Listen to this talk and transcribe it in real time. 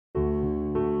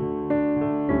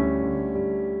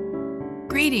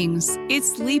Greetings,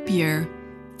 it's leap year,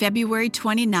 February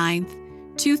 29th,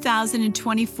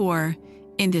 2024,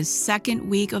 in this second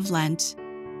week of Lent.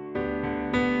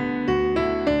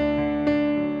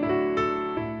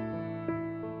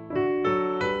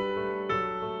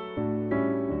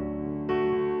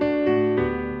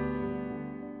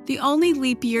 The only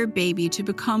leap year baby to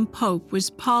become Pope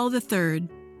was Paul III,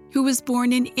 who was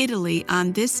born in Italy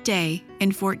on this day in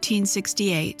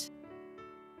 1468.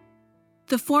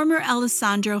 The former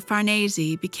Alessandro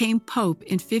Farnese became Pope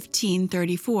in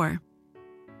 1534.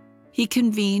 He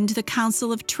convened the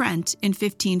Council of Trent in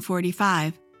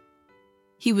 1545.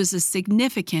 He was a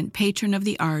significant patron of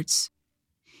the arts.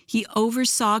 He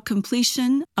oversaw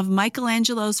completion of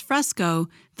Michelangelo's fresco,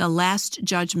 The Last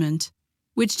Judgment,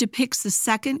 which depicts the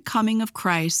second coming of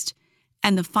Christ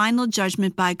and the final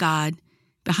judgment by God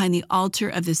behind the altar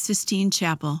of the Sistine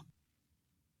Chapel.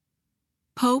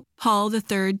 Pope Paul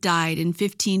III died in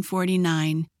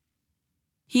 1549.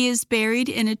 He is buried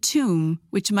in a tomb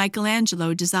which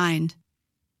Michelangelo designed.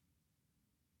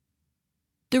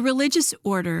 The religious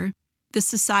order, the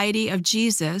Society of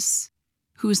Jesus,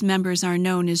 whose members are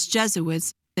known as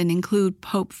Jesuits and include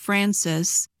Pope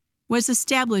Francis, was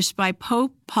established by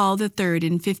Pope Paul III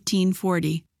in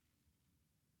 1540.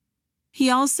 He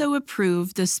also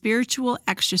approved the spiritual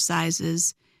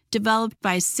exercises developed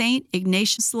by St.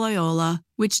 Ignatius Loyola,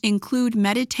 which include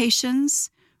meditations,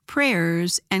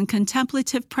 prayers, and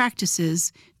contemplative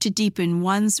practices to deepen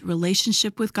one's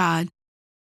relationship with God.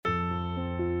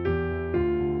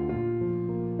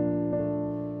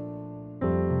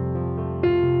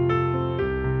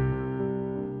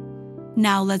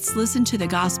 Now let's listen to the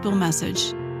gospel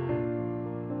message.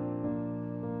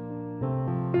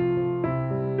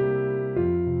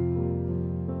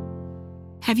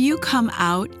 Have you come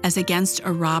out as against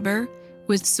a robber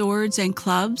with swords and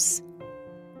clubs?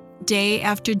 Day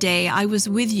after day I was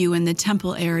with you in the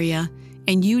temple area,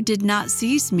 and you did not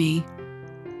seize me.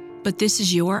 But this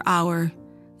is your hour,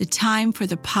 the time for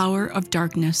the power of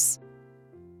darkness.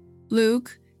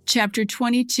 Luke chapter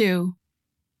 22,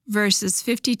 verses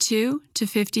 52 to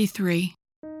 53.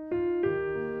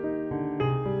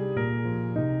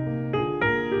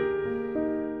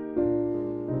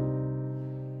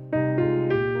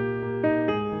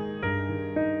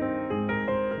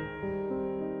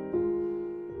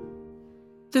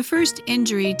 The first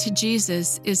injury to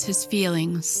Jesus is his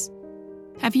feelings.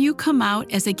 Have you come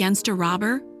out as against a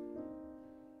robber?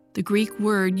 The Greek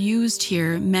word used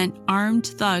here meant armed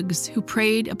thugs who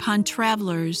preyed upon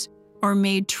travelers or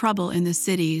made trouble in the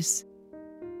cities.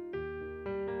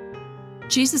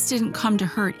 Jesus didn't come to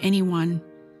hurt anyone.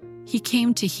 He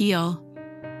came to heal,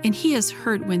 and he is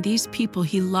hurt when these people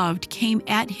he loved came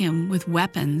at him with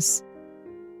weapons.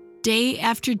 Day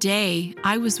after day,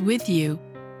 I was with you.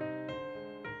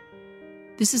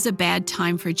 This is a bad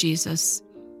time for Jesus.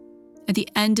 At the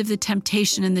end of the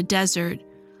temptation in the desert,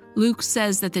 Luke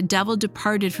says that the devil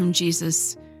departed from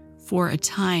Jesus for a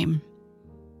time.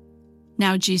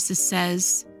 Now Jesus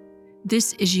says,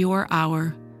 "This is your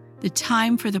hour, the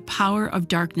time for the power of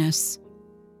darkness."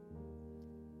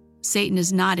 Satan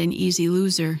is not an easy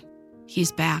loser.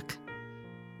 He's back.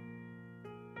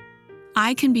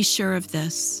 I can be sure of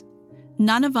this.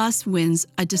 None of us wins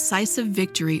a decisive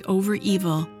victory over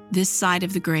evil this side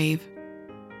of the grave.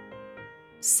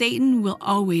 Satan will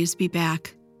always be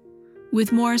back,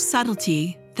 with more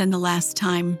subtlety than the last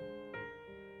time.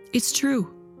 It's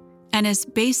true, and as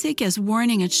basic as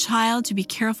warning a child to be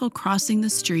careful crossing the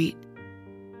street.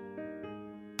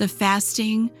 The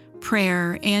fasting,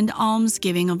 prayer, and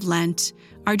almsgiving of Lent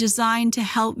are designed to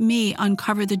help me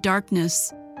uncover the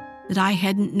darkness that I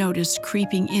hadn't noticed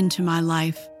creeping into my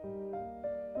life.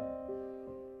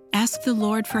 Ask the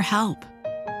Lord for help.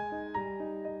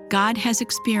 God has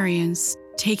experience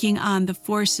taking on the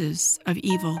forces of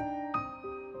evil.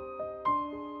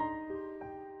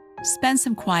 Spend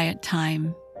some quiet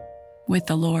time with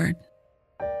the Lord.